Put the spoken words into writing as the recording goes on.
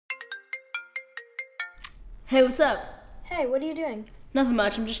Hey, what's up? Hey, what are you doing? Nothing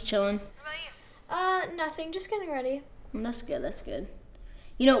much, I'm just chilling. How about you? Nothing, just getting ready. That's good, that's good.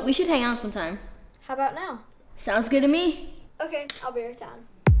 You know, we should hang out sometime. How about now? Sounds good to me. Okay, I'll be right down.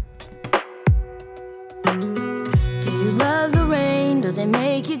 Do you love the rain? Does it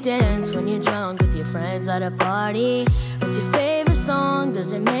make you dance when you're drunk with your friends at a party? What's your favorite song?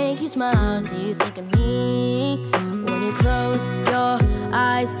 Does it make you smile? Do you think of me? When you close your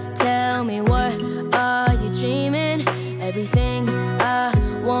eyes, tell me, what are you dreaming? Everything I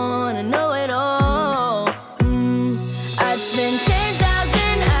wanna know it all. I'd spend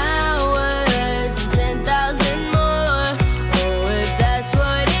 10,000 hours and 10,000 more. Oh, if that's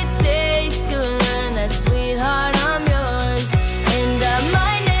what it takes to learn that, sweetheart, I'm yours. And I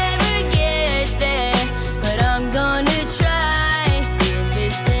might never get there, but I'm gonna try. If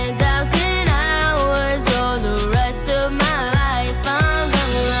it's 10,000 hours or the rest of my life, I'm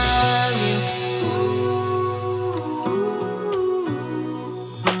gonna love you.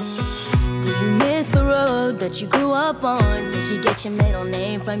 Do you miss the road that you grew up on? Did you get your middle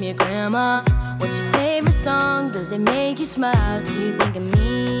name from your grandma? What's your favorite song? Does it make you smile? Do you think of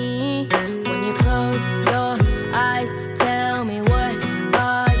me when you close your